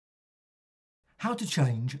how to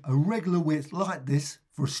change a regular width like this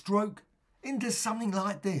for a stroke into something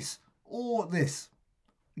like this or this.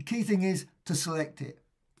 The key thing is to select it.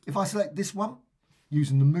 If I select this one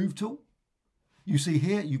using the move tool, you see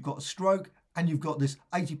here you've got a stroke and you've got this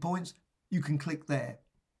 80 points. You can click there.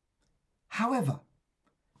 However,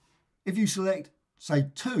 if you select say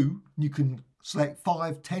 2, you can select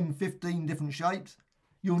 5, 10, 15 different shapes.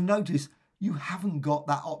 You'll notice you haven't got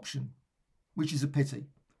that option, which is a pity.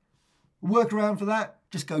 Workaround for that,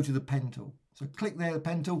 just go to the pen tool. So click there, the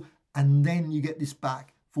pen tool, and then you get this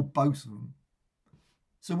back for both of them.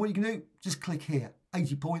 So what you can do, just click here,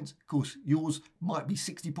 80 points. Of course, yours might be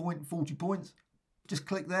 60 points, 40 points. Just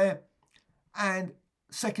click there. And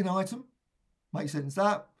second item, makes sense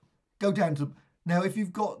that. Go down to, now if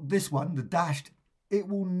you've got this one, the dashed, it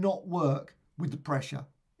will not work with the pressure.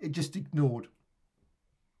 It just ignored.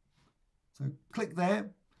 So click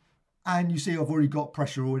there. And you see I've already got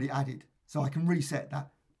pressure already added. So I can reset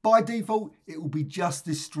that. By default, it will be just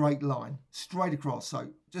this straight line, straight across. So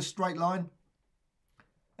just straight line.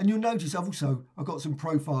 And you'll notice I've got some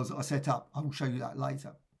profiles that I set up. I will show you that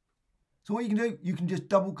later. So what you can do, you can just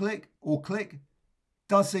double click or click.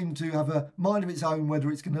 Does seem to have a mind of its own whether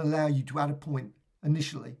it's going to allow you to add a point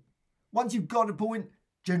initially. Once you've got a point,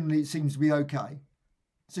 generally it seems to be okay.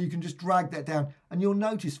 So you can just drag that down. And you'll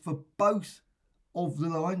notice for both of the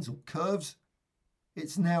lines or curves,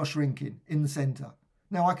 it's now shrinking in the center.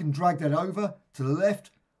 Now I can drag that over to the left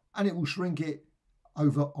and it will shrink it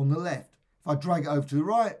over on the left. If I drag it over to the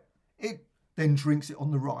right, it then shrinks it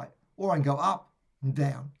on the right. Or I can go up and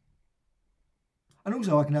down. And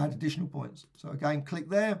also I can add additional points. So again, click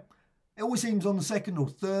there. It always seems on the second or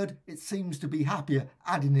third, it seems to be happier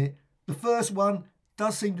adding it. The first one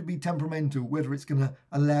does seem to be temperamental, whether it's going to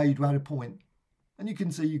allow you to add a point. And you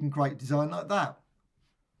can see you can create a design like that.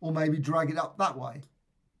 Or maybe drag it up that way.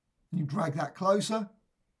 And you drag that closer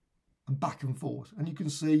and back and forth. And you can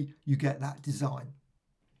see you get that design.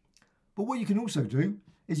 But what you can also do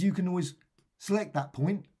is you can always select that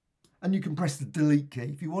point and you can press the delete key.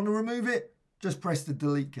 If you want to remove it, just press the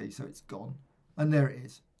delete key so it's gone. And there it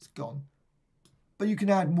is, it's gone. But you can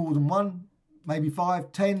add more than one, maybe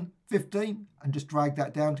 5, 10, 15, and just drag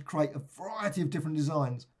that down to create a variety of different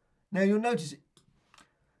designs. Now you'll notice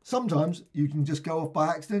sometimes you can just go off by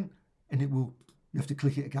accident and you have to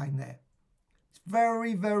click it again there. It's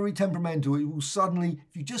very, very temperamental. It will suddenly,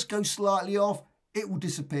 if you just go slightly off, it will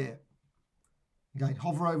disappear. Again,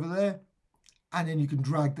 hover over there and then you can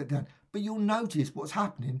drag that down. But you'll notice what's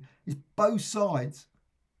happening is both sides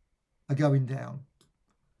are going down.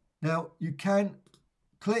 Now you can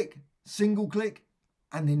click, single click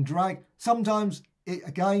and then drag. Sometimes it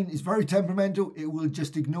again is very temperamental. It will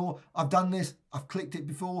just ignore. I've done this. I've clicked it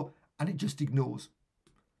before and it just ignores.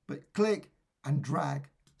 But click and drag.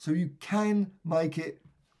 So you can make it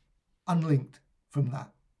unlinked from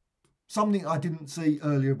that. Something I didn't see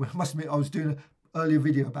earlier. I must admit I was doing an earlier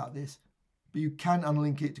video about this. But you can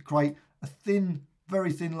unlink it to create a thin,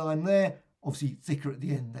 very thin line there. Obviously thicker at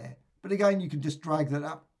the end there. But again, you can just drag that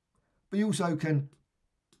up. But you also can,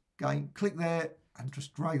 again, click there and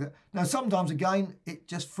just drag that. Now, sometimes, again, it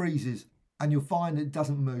just freezes and you'll find it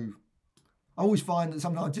doesn't move. I always find that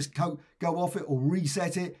sometimes I just go off it or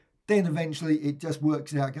reset it. Then eventually it just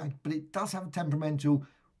works out again. But it does have a temperamental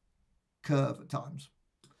curve at times.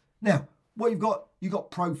 Now, what you've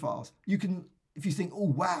got profiles. You can, if you think, oh,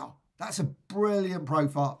 wow, that's a brilliant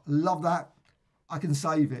profile. Love that. I can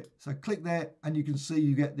save it. So click there and you can see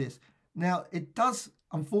you get this. Now, it does,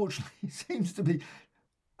 unfortunately, seems to be,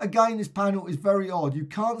 again, this panel is very odd. You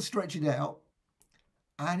can't stretch it out.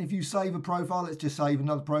 And if you save a profile, let's just save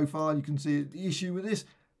another profile. You can see the issue with this.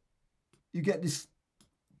 You get this,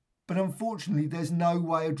 but unfortunately, there's no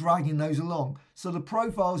way of dragging those along. So the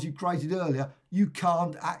profiles you created earlier, you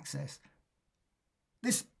can't access.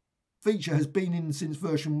 This feature has been in since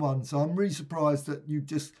version 1, so I'm really surprised that you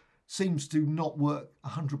just seems to not work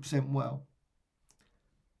 100% well.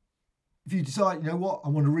 If you decide, you know what, I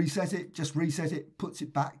want to reset it, just reset it, puts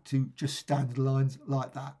it back to just standard lines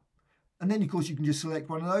like that. And then, of course, you can just select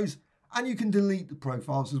one of those and you can delete the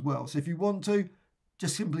profiles as well. So if you want to,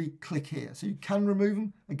 just simply click here. So you can remove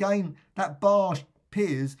them. Again, that bar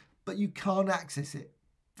appears, but you can't access it.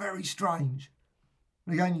 Very strange.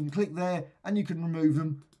 And again, you can click there and you can remove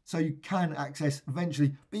them. So you can access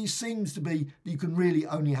eventually, but it seems to be that you can really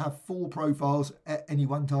only have 4 profiles at any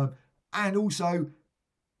one time. And also,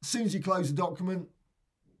 as soon as you close the document,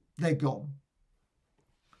 they're gone.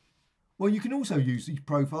 Well, you can also use these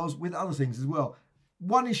profiles with other things as well.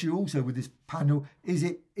 One issue also with this panel is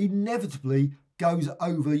it inevitably goes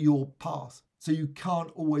over your path. So you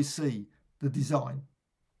can't always see the design.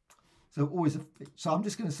 So always, so I'm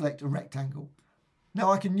just going to select a rectangle.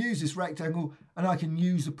 Now I can use this rectangle and I can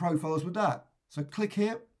use the profiles with that. So click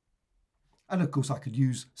here. And of course I could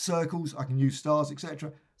use circles, I can use stars,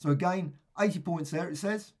 etc. So again, 80 points there it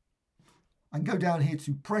says. And go down here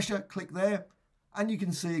to pressure, click there. And you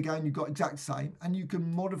can see again, you've got exact same. And you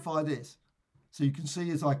can modify this. So you can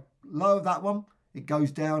see as I lower that one, it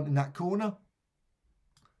goes down in that corner.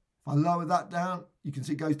 If I lower that down, you can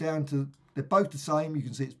see it goes down to, they're both the same. You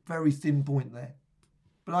can see it's very thin point there.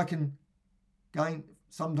 But I can, again,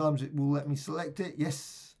 sometimes it will let me select it.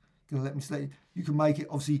 Yes, it's going to let me select it. You can make it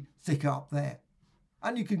obviously thicker up there.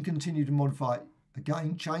 And you can continue to modify it.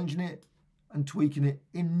 Again, changing it and tweaking it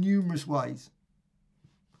in numerous ways.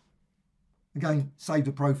 Again, save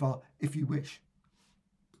the profile if you wish.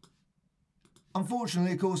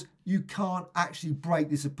 Unfortunately, of course, you can't actually break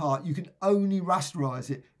this apart. You can only rasterize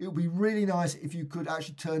it. It would be really nice if you could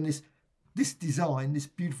actually turn this design, this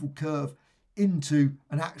beautiful curve, into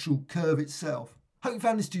an actual curve itself. Hope you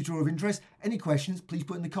found this tutorial of interest. Any questions, please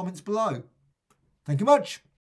put in the comments below. Thank you much.